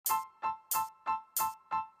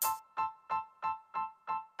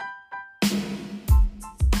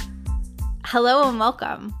Hello and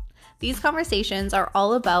welcome. These conversations are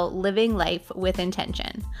all about living life with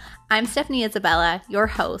intention. I'm Stephanie Isabella, your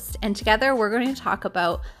host, and together we're going to talk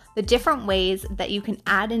about the different ways that you can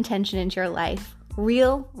add intention into your life,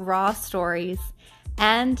 real, raw stories,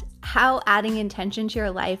 and how adding intention to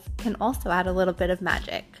your life can also add a little bit of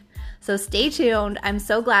magic. So stay tuned. I'm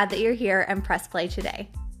so glad that you're here and press play today.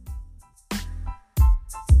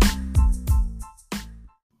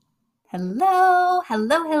 Hello.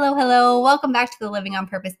 Welcome back to the Living on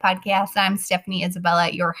Purpose podcast. I'm Stephanie Isabella,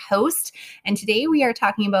 your host, and today we are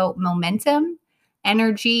talking about momentum,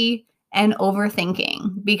 energy, and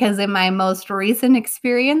overthinking, because in my most recent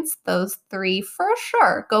experience, those three for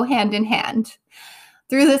sure go hand in hand.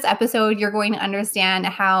 Through this episode, you're going to understand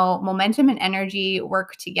how momentum and energy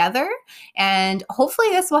work together, and hopefully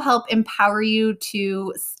this will help empower you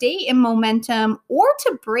to stay in momentum or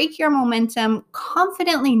to break your momentum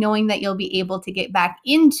confidently, knowing that you'll be able to get back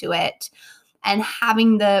into it and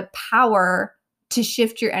having the power to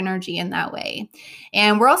shift your energy in that way.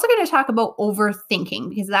 And we're also going to talk about overthinking,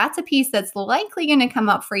 because that's a piece that's likely going to come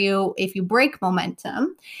up for you if you break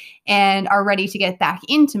momentum and are ready to get back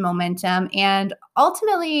into momentum. And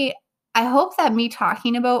ultimately, I hope that me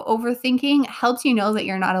talking about overthinking helps you know that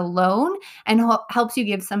you're not alone and helps you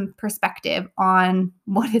give some perspective on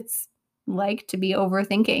what it's like to be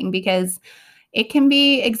overthinking, because it can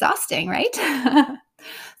be exhausting, right?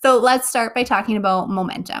 So let's start by talking about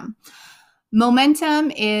momentum.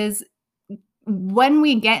 Momentum is when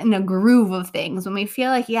we get in a groove of things, when we feel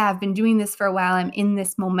like, yeah, I've been doing this for a while, I'm in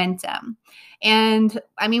this momentum. And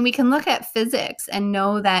I mean, we can look at physics and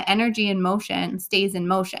know that energy in motion stays in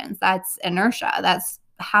motion. That's inertia. That's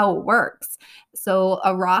how it works. So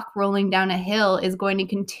a rock rolling down a hill is going to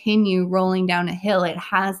continue rolling down a hill. It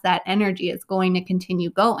has that energy. It's going to continue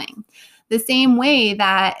going. The same way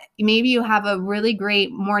that maybe you have a really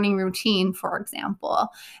great morning routine, for example,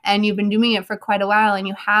 and you've been doing it for quite a while and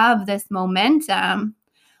you have this momentum,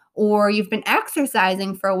 or you've been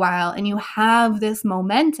exercising for a while and you have this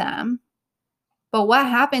momentum. But what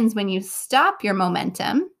happens when you stop your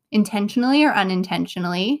momentum, intentionally or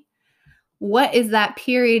unintentionally? What is that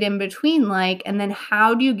period in between like? And then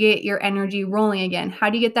how do you get your energy rolling again? How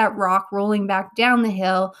do you get that rock rolling back down the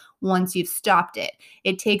hill once you've stopped it?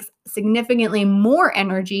 It takes significantly more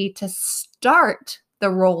energy to start the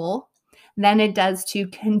roll than it does to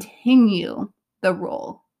continue the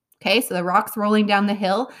roll. Okay, so the rock's rolling down the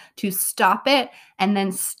hill. To stop it and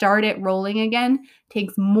then start it rolling again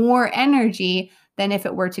takes more energy than if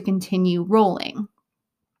it were to continue rolling.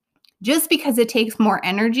 Just because it takes more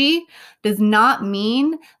energy does not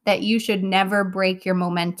mean that you should never break your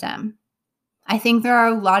momentum. I think there are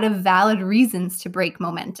a lot of valid reasons to break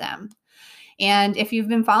momentum. And if you've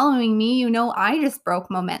been following me, you know I just broke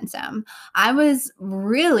momentum. I was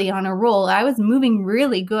really on a roll. I was moving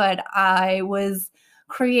really good. I was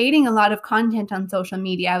creating a lot of content on social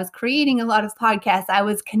media. I was creating a lot of podcasts. I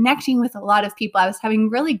was connecting with a lot of people. I was having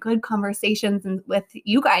really good conversations with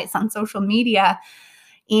you guys on social media.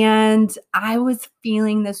 And I was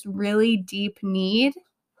feeling this really deep need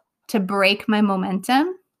to break my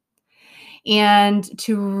momentum and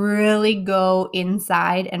to really go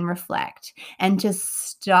inside and reflect and to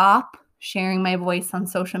stop sharing my voice on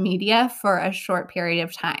social media for a short period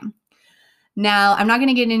of time. Now, I'm not going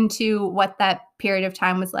to get into what that period of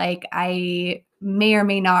time was like. I may or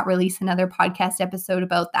may not release another podcast episode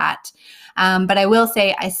about that. But I will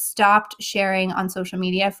say I stopped sharing on social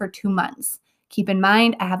media for 2 months. Keep in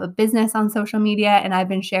mind, I have a business on social media and I've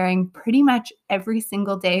been sharing pretty much every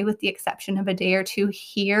single day with the exception of a day or two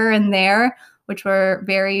here and there, which were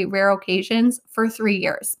very rare occasions, for 3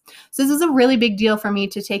 years. So this is a really big deal for me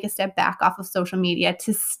to take a step back off of social media,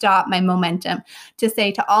 to stop my momentum, to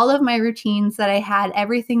say to all of my routines that I had,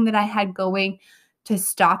 everything that I had going, to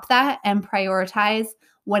stop that and prioritize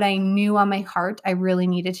what I knew on my heart I really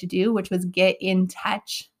needed to do, which was get in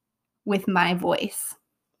touch with my voice.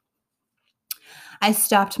 I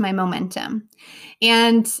stopped my momentum.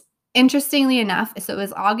 And interestingly enough, so it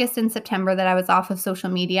was August and September that I was off of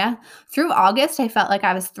social media. Through August, I felt like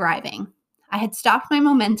I was thriving. I had stopped my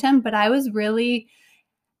momentum, but I was really,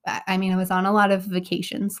 I was on a lot of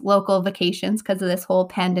vacations, local vacations, because of this whole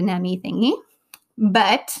pandemic thingy.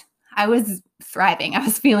 But I was thriving. I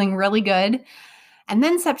was feeling really good. And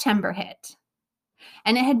then September hit.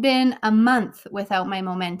 And it had been a month without my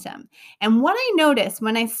momentum. And what I noticed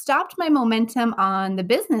when I stopped my momentum on the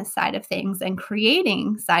business side of things and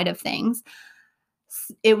creating side of things,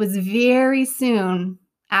 it was very soon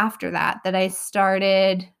after that I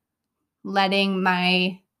started letting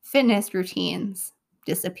my fitness routines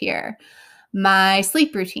disappear, my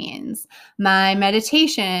sleep routines, my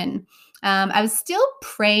meditation, I was still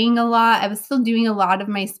praying a lot. I was still doing a lot of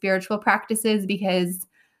my spiritual practices because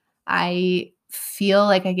I feel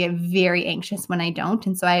like I get very anxious when I don't.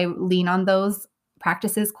 And so I lean on those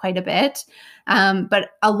practices quite a bit.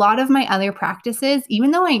 But a lot of my other practices,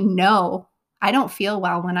 even though I know I don't feel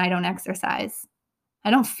well when I don't exercise,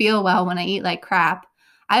 I don't feel well when I eat like crap,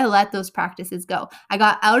 I let those practices go. I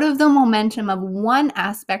got out of the momentum of one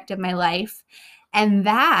aspect of my life, and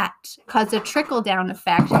that caused a trickle down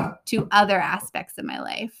effect to other aspects of my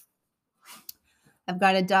life. I've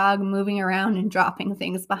got a dog moving around and dropping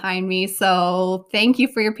things behind me. So thank you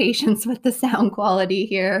for your patience with the sound quality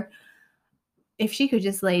here. If she could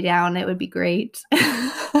just lay down, it would be great.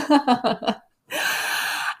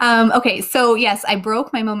 Okay, so yes, I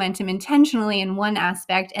broke my momentum intentionally in one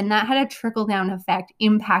aspect, and that had a trickle down effect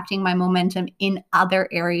impacting my momentum in other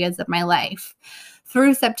areas of my life.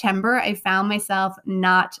 Through September, I found myself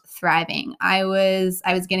not thriving. I was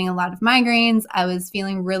getting a lot of migraines. I was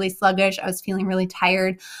feeling really sluggish. I was feeling really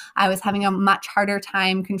tired. I was having a much harder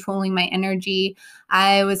time controlling my energy.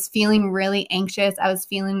 I was feeling really anxious. I was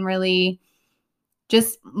feeling really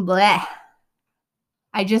just bleh.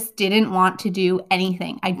 I just didn't want to do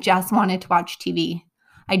anything. I just wanted to watch TV.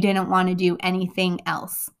 I didn't want to do anything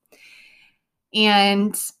else.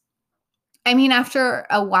 And I mean, after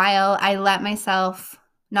a while, I let myself,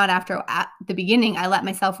 not after at the beginning, I let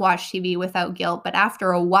myself watch TV without guilt. But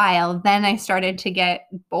after a while, then I started to get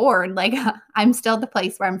bored. Like I'm still at the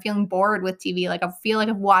place where I'm feeling bored with TV. Like I feel like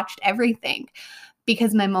I've watched everything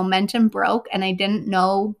because my momentum broke and I didn't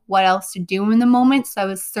know what else to do in the moment. So I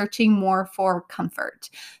was searching more for comfort,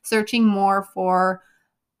 searching more for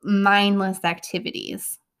mindless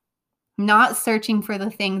activities, not searching for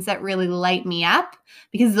the things that really light me up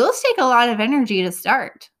because those take a lot of energy to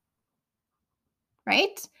start,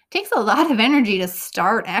 right? It takes a lot of energy to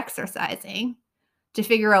start exercising, to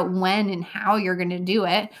figure out when and how you're going to do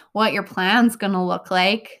it, what your plan's going to look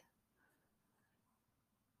like.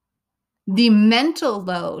 The mental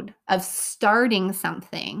load of starting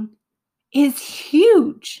something is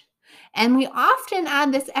huge. And we often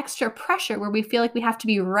add this extra pressure where we feel like we have to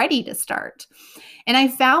be ready to start. And I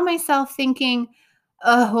found myself thinking,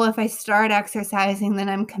 oh, well, if I start exercising, then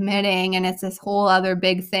I'm committing and it's this whole other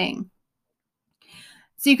big thing.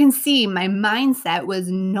 So you can see my mindset was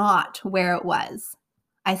not where it was.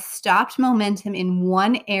 I stopped momentum in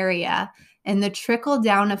one area, and the trickle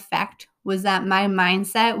down effect was that my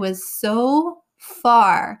mindset was so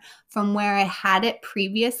far from where I had it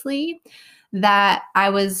previously that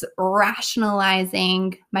I was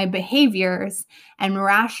rationalizing my behaviors and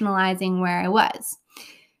rationalizing where I was.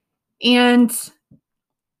 And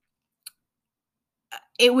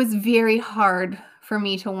it was very hard for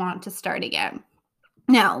me to want to start again.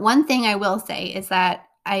 Now, one thing I will say is that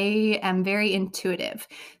I am very intuitive.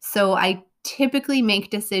 So I typically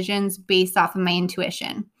make decisions based off of my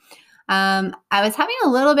intuition. I was having a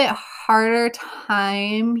little bit harder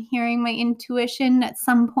time hearing my intuition at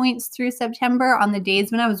some points through September on the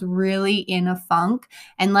days when I was really in a funk.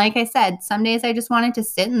 And like I said, some days I just wanted to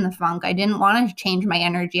sit in the funk. I didn't want to change my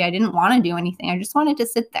energy. I didn't want to do anything. I just wanted to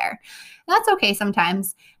sit there. And that's okay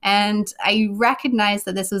sometimes. And I recognized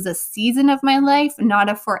that this was a season of my life, not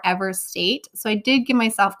a forever state. So I did give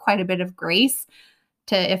myself quite a bit of grace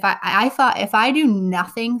to if I thought if I do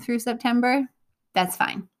nothing through September, that's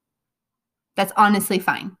fine. That's honestly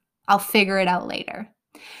fine. I'll figure it out later.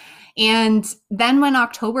 And then when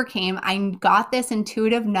October came, I got this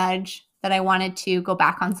intuitive nudge that I wanted to go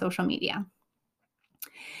back on social media.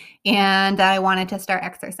 And I wanted to start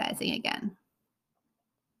exercising again.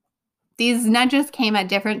 These nudges came at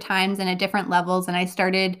different times and at different levels. And I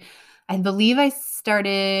believe I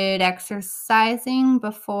started exercising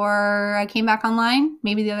before I came back online,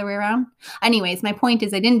 maybe the other way around. Anyways, my point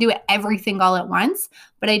is I didn't do everything all at once,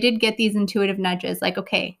 but I did get these intuitive nudges like,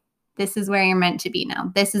 okay, this is where you're meant to be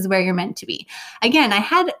now. This is where you're meant to be. Again, I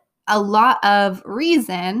had a lot of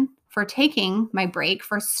reason for taking my break,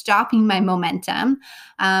 for stopping my momentum,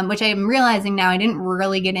 which I'm realizing now I didn't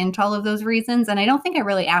really get into all of those reasons. And I don't think I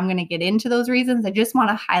really am going to get into those reasons. I just want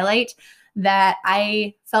to highlight that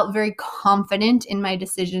I felt very confident in my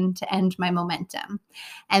decision to end my momentum.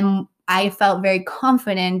 And I felt very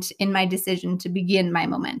confident in my decision to begin my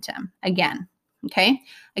momentum again. Okay.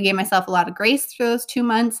 I gave myself a lot of grace through those 2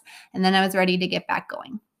 months, and then I was ready to get back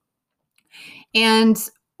going. And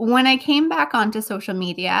when I came back onto social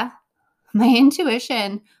media, my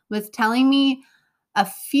intuition was telling me a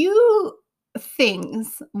few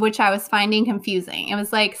things which I was finding confusing. It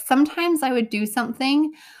was like sometimes I would do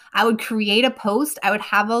something, I would create a post, I would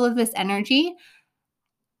have all of this energy,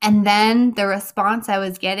 and then the response I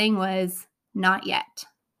was getting was not yet.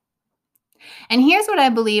 And here's what I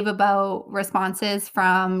believe about responses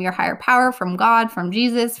from your higher power, from God, from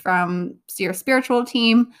Jesus, from your spiritual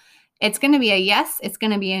team. It's going to be a yes, it's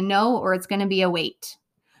going to be a no, or it's going to be a wait.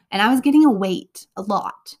 And I was getting a wait a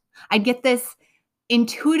lot. I'd get this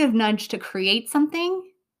intuitive nudge to create something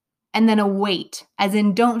and then a wait, as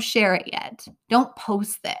in don't share it yet. Don't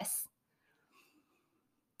post this.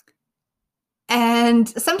 And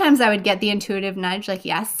sometimes I would get the intuitive nudge, like,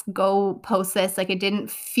 yes, go post this. Like, it didn't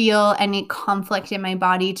feel any conflict in my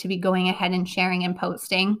body to be going ahead and sharing and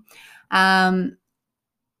posting. And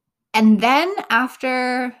then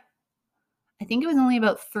after, I think it was only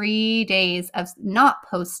about 3 days of not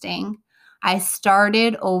posting, I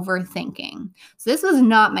started overthinking. So this was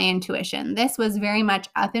not my intuition. This was very much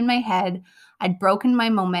up in my head. I'd broken my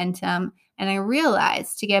momentum. And I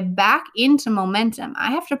realized to get back into momentum, I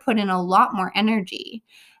have to put in a lot more energy.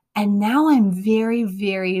 And now I'm very,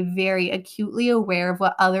 very, very acutely aware of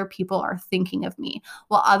what other people are thinking of me,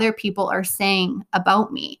 what other people are saying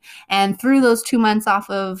about me. And through those 2 months off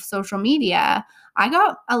of social media, I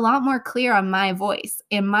got a lot more clear on my voice.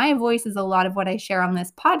 And my voice is a lot of what I share on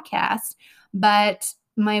this podcast. But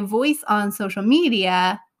my voice on social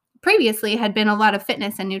media previously had been a lot of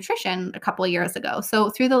fitness and nutrition a couple of years ago.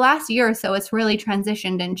 So through the last year or so, it's really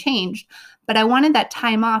transitioned and changed. But I wanted that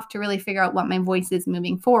time off to really figure out what my voice is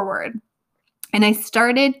moving forward. And I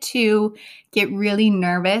started to get really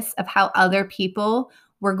nervous of how other people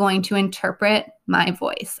were going to interpret my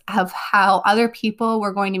voice, of how other people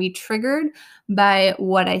were going to be triggered by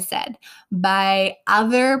what I said, by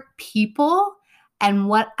other people and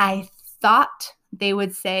what I thought they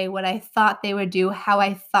would say, what I thought they would do, how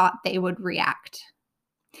I thought they would react.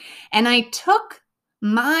 And I took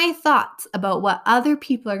my thoughts about what other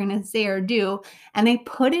people are going to say or do, and I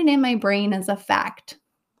put it in my brain as a fact.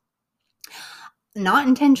 Not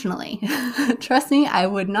intentionally. Trust me, I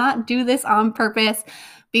would not do this on purpose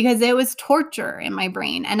because it was torture in my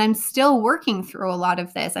brain. And I'm still working through a lot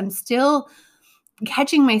of this. I'm still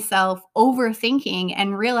catching myself overthinking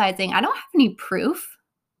and realizing I don't have any proof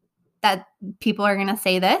that people are going to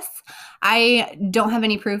say this. I don't have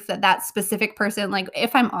any proof that that specific person, like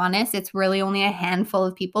if I'm honest, it's really only a handful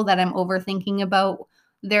of people that I'm overthinking about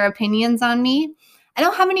their opinions on me. I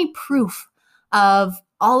don't have any proof of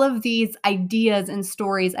all of these ideas and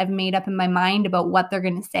stories I've made up in my mind about what they're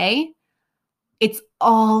going to say. It's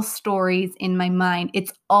all stories in my mind.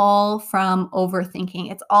 It's all from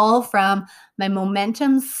overthinking. It's all from my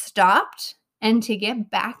momentum stopped. And to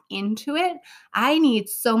get back into it, I need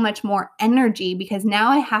so much more energy because now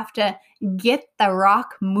I have to get the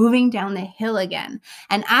rock moving down the hill again.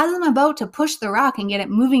 And as I'm about to push the rock and get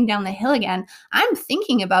it moving down the hill again, I'm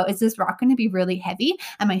thinking about, is this rock going to be really heavy?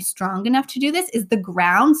 Am I strong enough to do this? Is the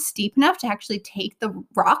ground steep enough to actually take the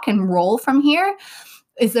rock and roll from here?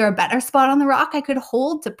 Is there a better spot on the rock I could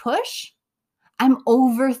hold to push? I'm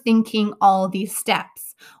overthinking all these steps.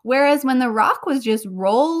 Whereas when the rock was just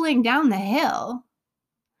rolling down the hill,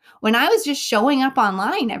 when I was just showing up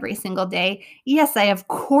online every single day, yes, I of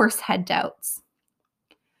course had doubts.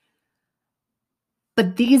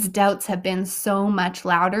 But these doubts have been so much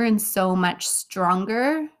louder and so much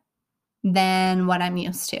stronger than what I'm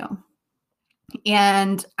used to.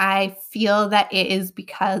 And I feel that it is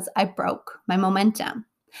because I broke my momentum.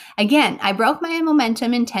 Again, I broke my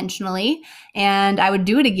momentum intentionally, and I would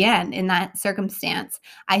do it again in that circumstance.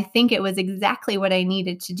 I think it was exactly what I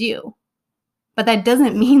needed to do. But that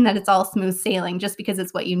doesn't mean that it's all smooth sailing just because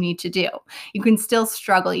it's what you need to do. You can still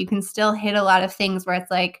struggle. You can still hit a lot of things where it's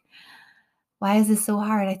like, why is this so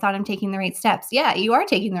hard? I thought I'm taking the right steps. Yeah, you are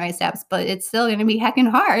taking the right steps, but it's still going to be heckin'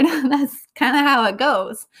 hard. That's kind of how it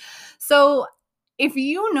goes. So if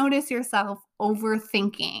you notice yourself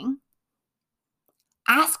overthinking,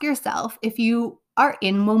 ask yourself if you are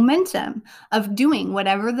in momentum of doing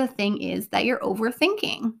whatever the thing is that you're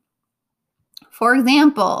overthinking. For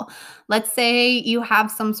example, let's say you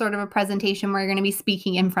have some sort of a presentation where you're going to be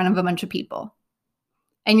speaking in front of a bunch of people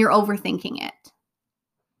and you're overthinking it.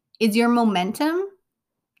 Is your momentum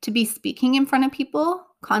to be speaking in front of people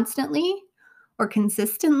constantly or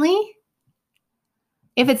consistently?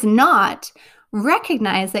 If it's not,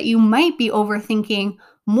 recognize that you might be overthinking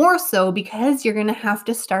more so because you're going to have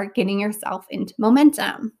to start getting yourself into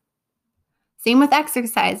momentum. Same with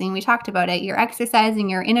exercising. We talked about it. You're exercising,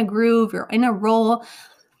 you're in a groove, you're in a roll.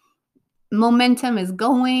 Momentum is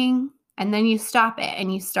going, and then you stop it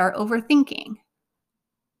and you start overthinking.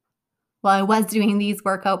 Well, I was doing these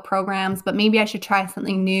workout programs, but maybe I should try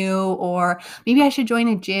something new, or maybe I should join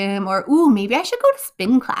a gym, or maybe I should go to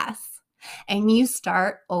spin class. And you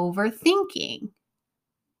start overthinking.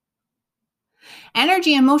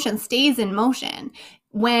 Energy and motion stays in motion.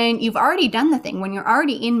 When you've already done the thing, when you're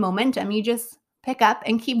already in momentum, you just pick up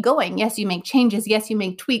and keep going. Yes, you make changes. Yes, you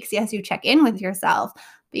make tweaks. Yes, you check in with yourself,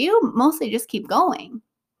 but you mostly just keep going.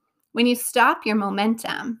 When you stop your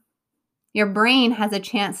momentum, your brain has a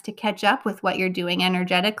chance to catch up with what you're doing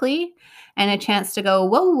energetically and a chance to go,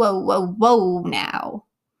 whoa, whoa, whoa, whoa, now.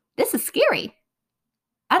 This is scary.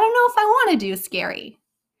 I don't know if I want to do scary.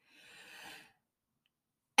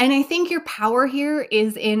 And I think your power here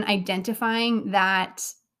is in identifying that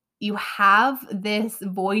you have this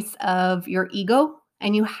voice of your ego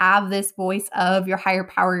and you have this voice of your higher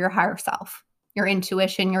power, your higher self, your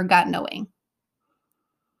intuition, your gut knowing.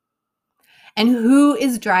 And who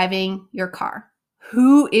is driving your car?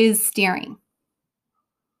 Who is steering?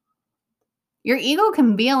 Your ego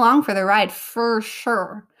can be along for the ride for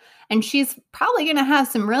sure. And she's probably going to have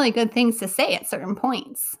some really good things to say at certain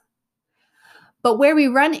points. But where we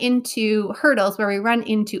run into hurdles, where we run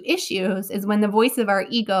into issues, is when the voice of our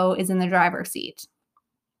ego is in the driver's seat.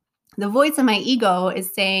 The voice of my ego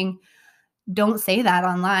is saying, don't say that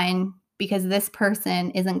online because this person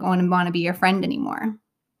isn't going to want to be your friend anymore.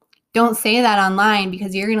 Don't say that online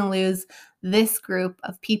because you're going to lose this group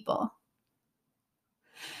of people.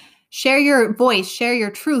 Share your voice, share your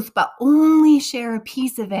truth, but only share a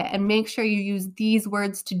piece of it and make sure you use these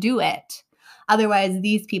words to do it. Otherwise,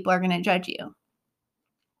 these people are going to judge you.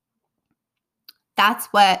 That's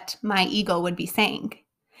what my ego would be saying.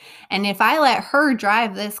 And if I let her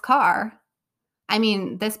drive this car, I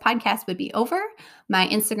mean, this podcast would be over. My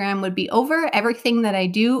Instagram would be over. Everything that I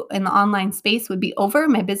do in the online space would be over.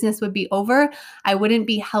 My business would be over. I wouldn't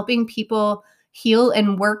be helping people heal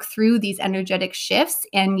and work through these energetic shifts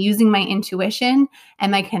and using my intuition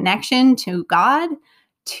and my connection to God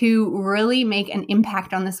to really make an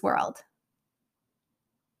impact on this world.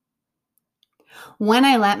 When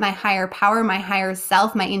I let my higher power, my higher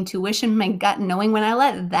self, my intuition, my gut knowing, when I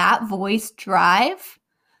let that voice drive,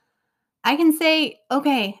 I can say,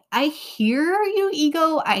 okay, I hear you,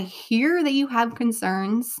 ego. I hear that you have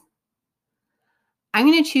concerns. I'm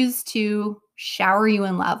going to choose to shower you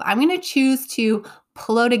in love. I'm going to choose to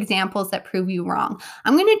pull out examples that prove you wrong.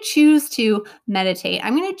 I'm going to choose to meditate.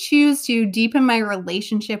 I'm going to choose to deepen my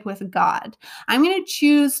relationship with God. I'm going to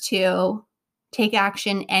choose to take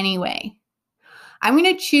action anyway. I'm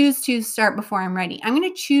going to choose to start before I'm ready. I'm going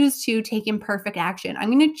to choose to take imperfect action.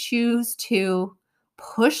 I'm going to choose to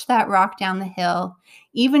push that rock down the hill,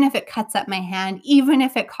 even if it cuts up my hand, even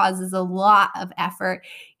if it causes a lot of effort,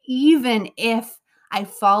 even if I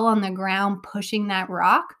fall on the ground pushing that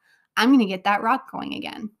rock, I'm going to get that rock going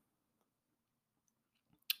again.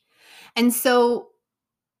 And so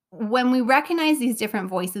when we recognize these different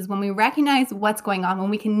voices, when we recognize what's going on, when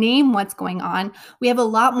we can name what's going on, we have a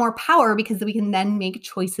lot more power because we can then make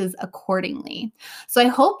choices accordingly. So I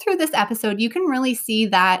hope through this episode, you can really see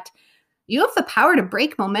that you have the power to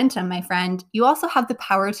break momentum, my friend. You also have the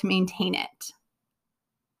power to maintain it.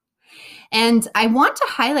 And I want to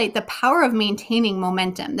highlight the power of maintaining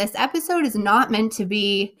momentum. This episode is not meant to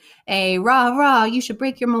be a rah, rah, you should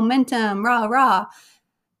break your momentum, rah, rah.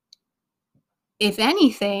 If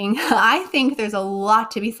anything, I think there's a lot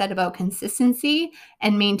to be said about consistency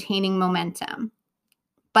and maintaining momentum.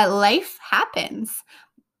 But life happens.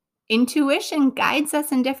 Intuition guides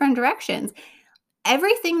us in different directions.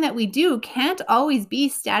 Everything that we do can't always be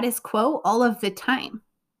status quo all of the time.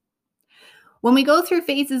 When we go through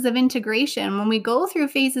phases of integration, when we go through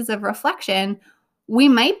phases of reflection, we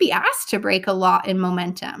might be asked to break a lot in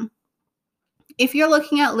momentum. If you're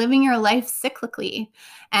looking at living your life cyclically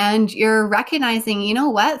and you're recognizing, you know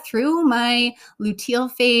what, through my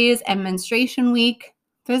luteal phase and menstruation week,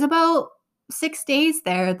 there's about 6 days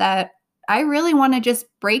there that I really want to just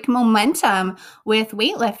break momentum with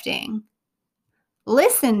weightlifting.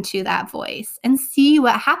 Listen to that voice and see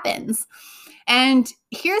what happens. And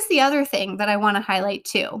here's the other thing that I want to highlight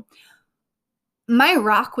too. My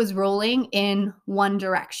rock was rolling in one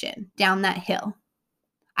direction down that hill.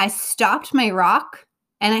 I stopped my rock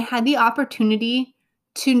and I had the opportunity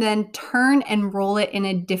to then turn and roll it in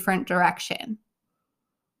a different direction.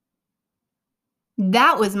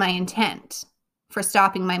 That was my intent for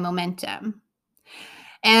stopping my momentum.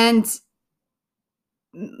 And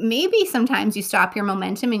maybe sometimes you stop your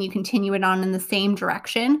momentum and you continue it on in the same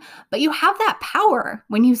direction, but you have that power.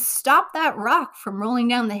 When you stop that rock from rolling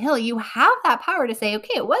down the hill, you have that power to say,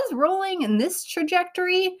 okay, it was rolling in this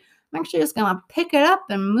trajectory. I'm actually just going to pick it up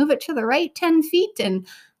and move it to the right 10 feet. And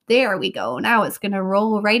there we go. Now it's going to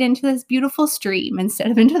roll right into this beautiful stream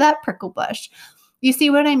instead of into that prickle bush. You see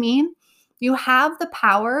what I mean? You have the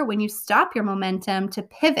power when you stop your momentum to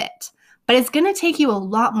pivot. But it's going to take you a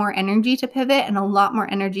lot more energy to pivot and a lot more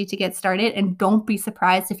energy to get started. And don't be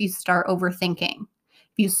surprised if you start overthinking.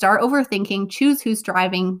 If you start overthinking, choose who's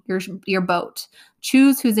driving your boat.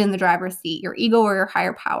 Choose who's in the driver's seat, your ego or your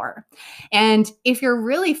higher power. And if you're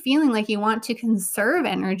really feeling like you want to conserve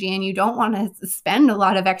energy and you don't want to spend a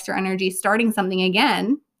lot of extra energy starting something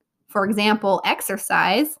again, for example,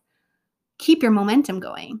 exercise, keep your momentum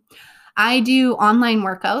going. I do online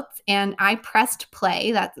workouts and I pressed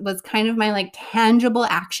play. That was kind of my like tangible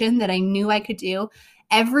action that I knew I could do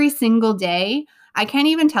every single day. I can't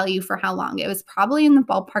even tell you for how long. It was probably in the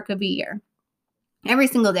ballpark of a year. Every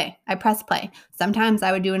single day I pressed play. Sometimes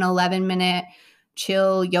I would do an 11-minute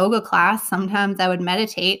chill yoga class. Sometimes I would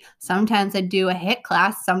meditate. Sometimes I'd do a HIIT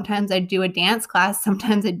class. Sometimes I'd do a dance class.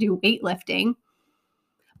 Sometimes I'd do weightlifting.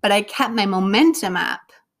 But I kept my momentum up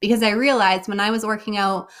because I realized when I was working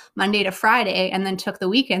out Monday to Friday and then took the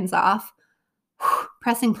weekends off,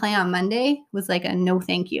 pressing play on Monday was like a no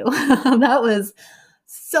thank you. That was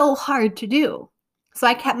so hard to do. So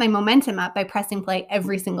I kept my momentum up by pressing play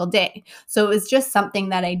every single day. So it was just something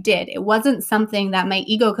that I did. It wasn't something that my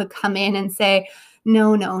ego could come in and say,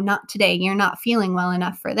 no, not today. You're not feeling well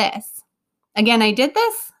enough for this. Again, I did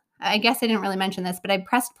this. I guess I didn't really mention this, but I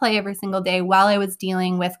pressed play every single day while I was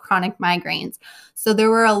dealing with chronic migraines. So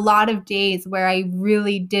there were a lot of days where I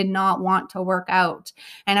really did not want to work out.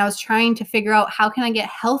 And I was trying to figure out how can I get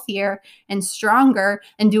healthier and stronger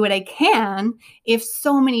and do what I can if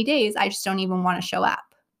so many days I just don't even want to show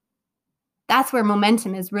up. That's where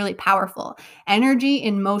momentum is really powerful. Energy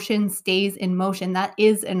in motion stays in motion. That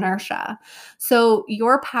is inertia. So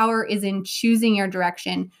your power is in choosing your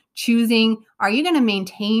direction, choosing, are you going to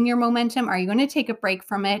maintain your momentum? Are you going to take a break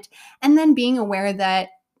from it? And then being aware that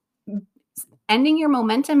ending your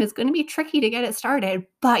momentum is going to be tricky to get it started,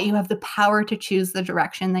 but you have the power to choose the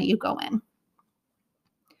direction that you go in.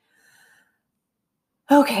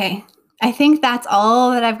 Okay. I think that's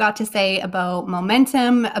all that I've got to say about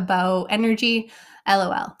momentum, about energy.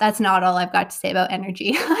 LOL. That's not all I've got to say about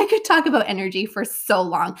energy. I could talk about energy for so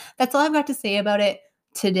long. That's all I've got to say about it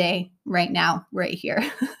today, right now, right here.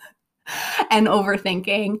 And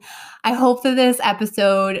overthinking. I hope that this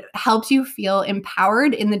episode helps you feel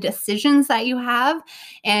empowered in the decisions that you have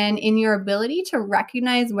and in your ability to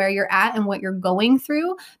recognize where you're at and what you're going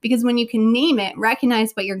through. Because when you can name it,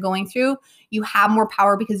 recognize what you're going through, you have more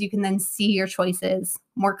power because you can then see your choices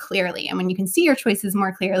more clearly. And when you can see your choices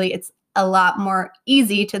more clearly, it's a lot more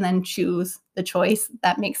easy to then choose the choice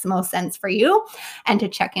that makes the most sense for you and to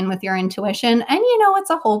check in with your intuition. And it's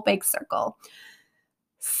a whole big circle.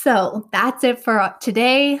 So that's it for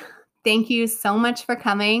today. Thank you so much for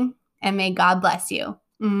coming, and may God bless you.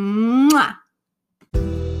 Mwah.